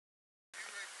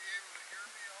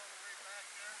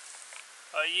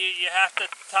Oh, you have to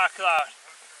talk loud.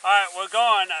 Alright, we're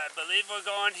going. I believe we're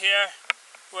going here.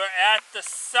 We're at the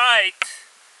site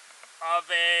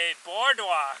of a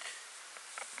boardwalk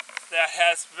that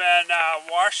has been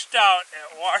washed out.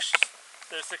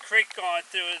 There's a creek going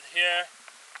through here.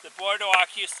 The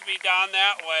boardwalk used to be down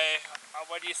that way.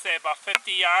 What do you say, about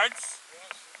 50 yards?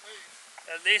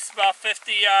 Yes, At least about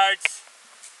 50 yards.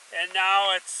 And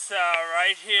now it's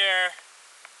right here.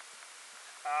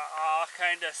 All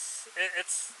kind of,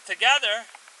 it's together,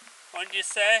 wouldn't you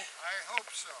say? I hope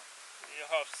so. You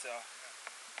hope so.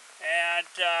 And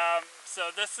so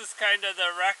this is kind of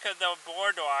the wreck of the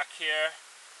boardwalk here.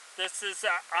 This is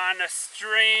on a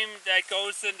stream that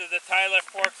goes into the Tyler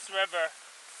Forks River.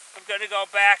 I'm going to go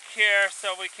back here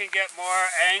so we can get more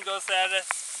angles at it.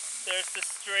 There's the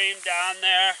stream down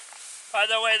there. By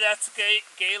the way, that's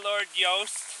Gaylord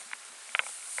Yost.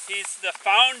 He's the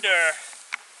founder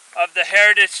of the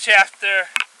Heritage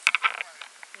Chapter.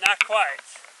 Not quite.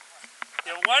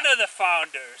 You're one of the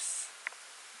founders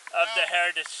of the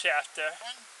Heritage Chapter.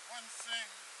 One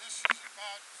thing, this is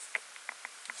about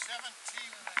 17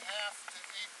 and a half to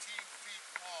 18 feet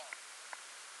long.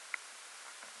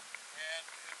 And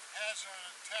it has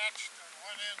attached on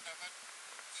one end of it,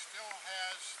 still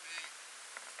has the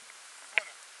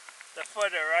footer. The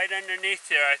footer right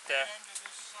underneath you right there.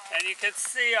 And you can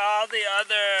see all the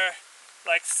other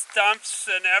like stumps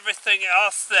and everything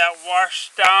else that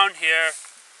washed down here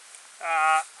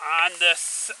on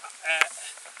this,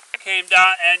 came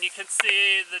down, and you can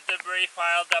see the debris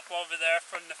piled up over there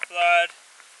from the flood,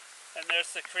 and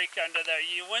there's the creek under there.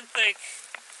 You wouldn't think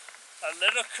a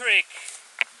little creek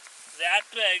that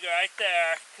big right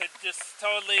there could just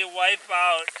totally wipe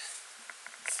out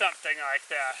something like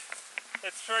that.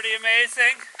 It's pretty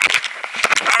amazing.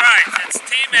 Alright, it's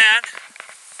T-Man.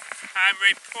 I'm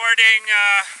reporting,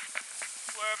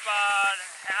 we're about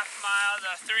a half mile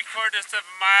to 3/4 of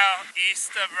a mile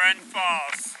east of Wren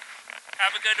Falls.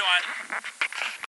 Have a good one.